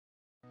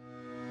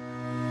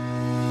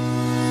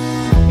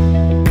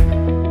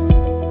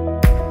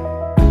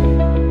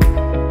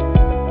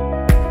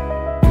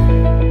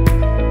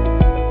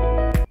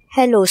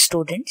Hello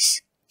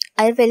students,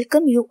 I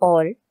welcome you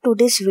all to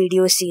this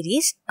video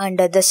series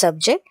under the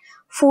subject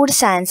Food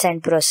Science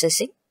and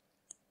Processing.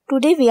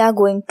 Today we are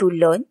going to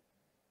learn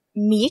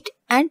meat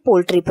and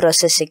poultry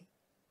processing.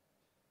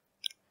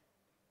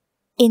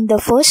 In the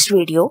first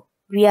video,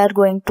 we are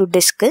going to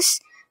discuss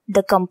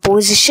the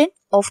composition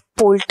of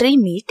poultry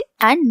meat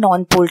and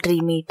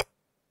non-poultry meat.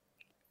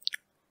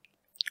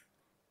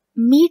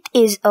 Meat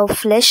is a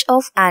flesh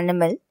of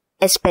animal,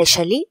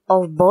 especially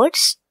of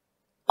birds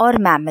or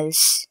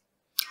mammals.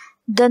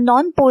 The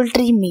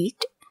non-poultry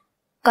meat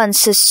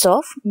consists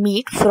of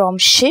meat from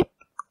sheep,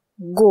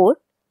 goat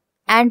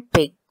and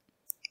pig,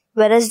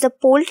 whereas the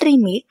poultry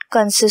meat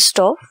consists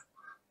of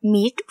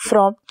meat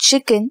from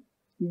chicken,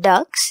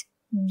 ducks,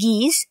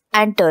 geese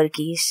and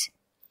turkeys.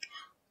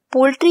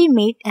 Poultry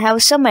meat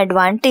have some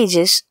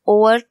advantages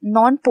over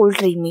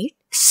non-poultry meat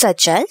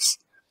such as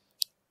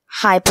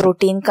high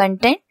protein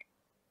content,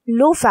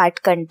 low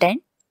fat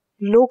content,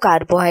 low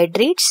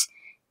carbohydrates,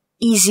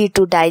 easy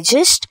to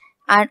digest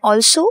and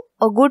also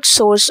a good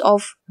source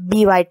of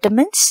B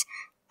vitamins,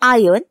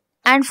 iron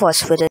and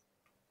phosphorus.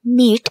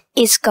 Meat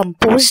is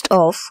composed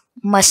of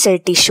muscle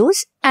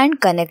tissues and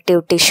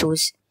connective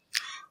tissues.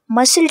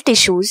 Muscle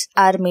tissues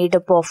are made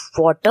up of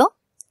water,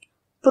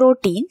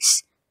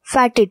 proteins,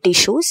 fatty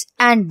tissues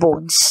and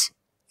bones.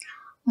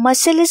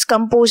 Muscle is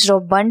composed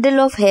of bundle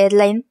of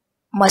hairline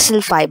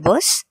muscle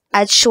fibers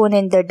as shown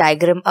in the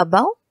diagram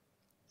above.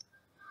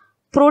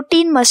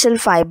 Protein muscle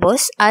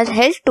fibers are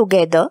held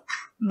together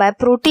by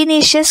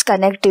proteinaceous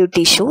connective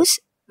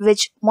tissues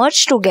which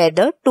merge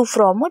together to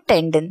form a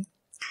tendon.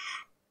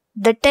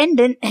 The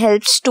tendon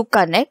helps to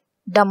connect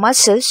the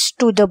muscles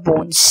to the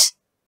bones.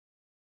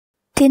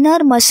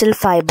 Thinner muscle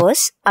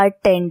fibers are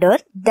tender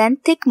than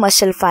thick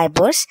muscle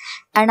fibers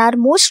and are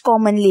most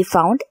commonly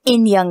found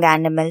in young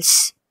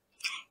animals.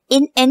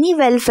 In any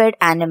well-fed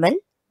animal,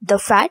 the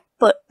fat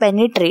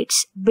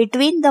penetrates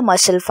between the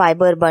muscle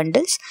fiber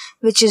bundles,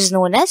 which is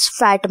known as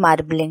fat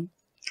marbling.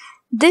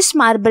 This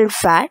marbled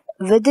fat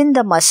within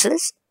the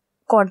muscles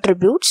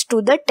contributes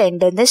to the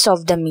tenderness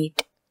of the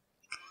meat.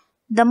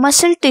 The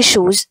muscle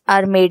tissues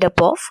are made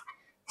up of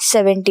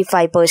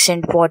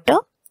 75% water,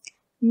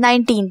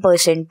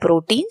 19%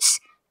 proteins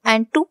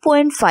and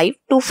 2.5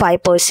 to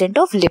 5%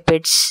 of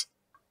lipids.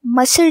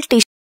 Muscle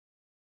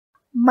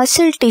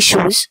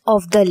tissues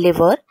of the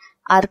liver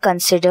are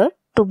considered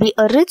to be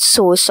a rich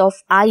source of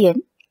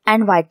iron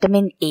and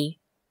vitamin A.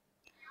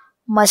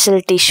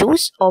 Muscle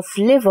tissues of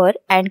liver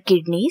and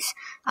kidneys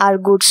are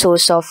good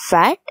source of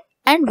fat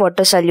and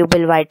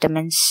water-soluble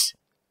vitamins.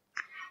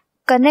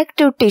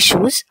 Connective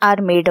tissues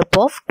are made up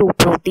of two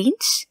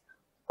proteins,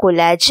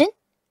 collagen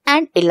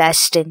and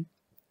elastin.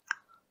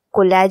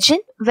 Collagen,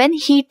 when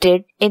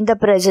heated in the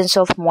presence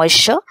of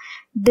moisture,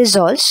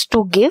 dissolves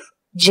to give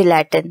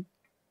gelatin.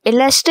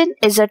 Elastin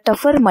is a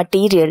tougher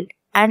material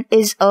and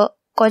is a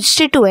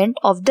constituent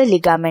of the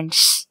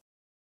ligaments.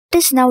 Let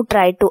us now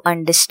try to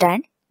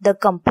understand the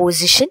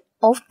composition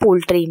of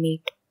poultry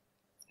meat.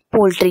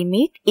 Poultry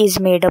meat is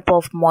made up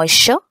of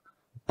moisture,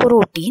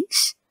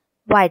 proteins,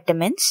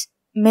 vitamins,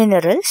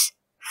 minerals,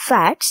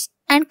 fats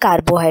and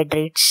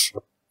carbohydrates.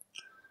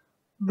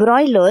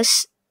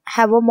 Broilers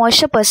have a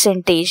moisture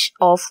percentage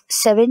of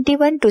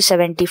 71 to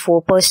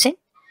 74%.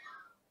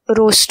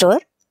 Roaster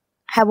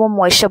have a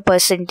moisture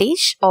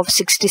percentage of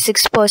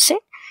 66%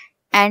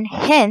 and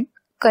hen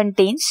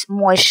contains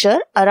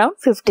moisture around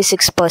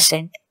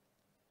 56%.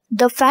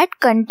 The fat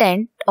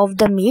content of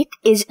the meat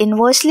is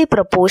inversely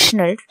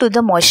proportional to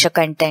the moisture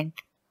content.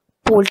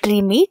 Poultry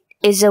meat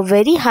is a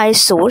very high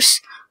source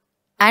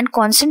and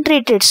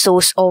concentrated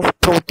source of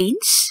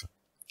proteins.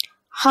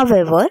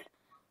 However,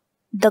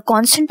 the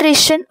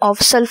concentration of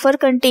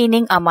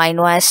sulfur-containing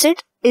amino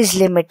acid is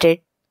limited.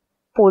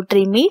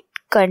 Poultry meat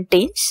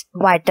contains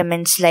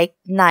vitamins like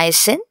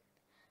niacin,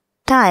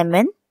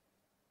 thiamine,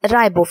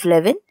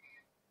 riboflavin,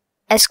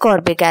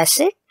 ascorbic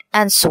acid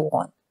and so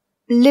on.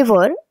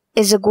 Liver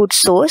is a good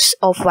source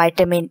of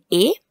vitamin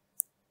A,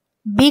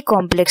 B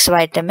complex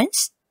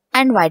vitamins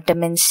and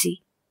vitamin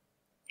C.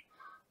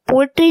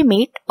 Poultry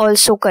meat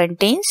also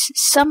contains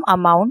some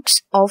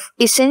amounts of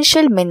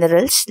essential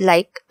minerals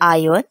like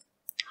iron,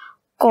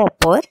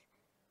 copper,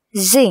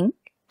 zinc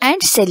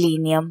and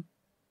selenium.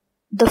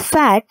 The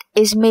fat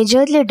is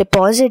majorly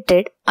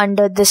deposited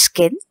under the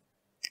skin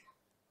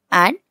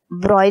and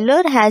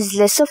broiler has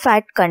lesser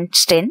fat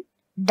content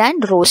than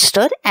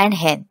roaster and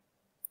hen.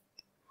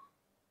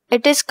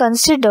 It is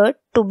considered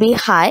to be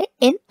high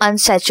in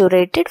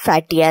unsaturated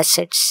fatty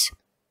acids.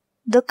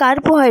 The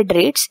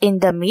carbohydrates in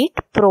the meat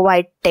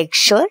provide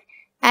texture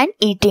and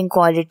eating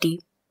quality.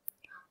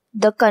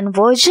 The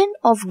conversion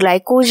of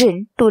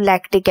glycogen to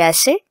lactic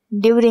acid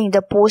during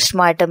the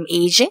post-mortem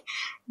aging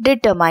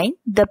determine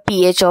the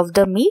pH of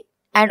the meat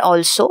and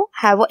also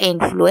have an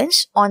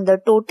influence on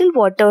the total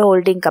water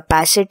holding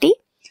capacity,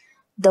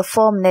 the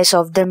firmness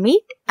of the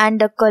meat and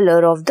the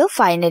color of the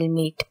final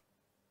meat.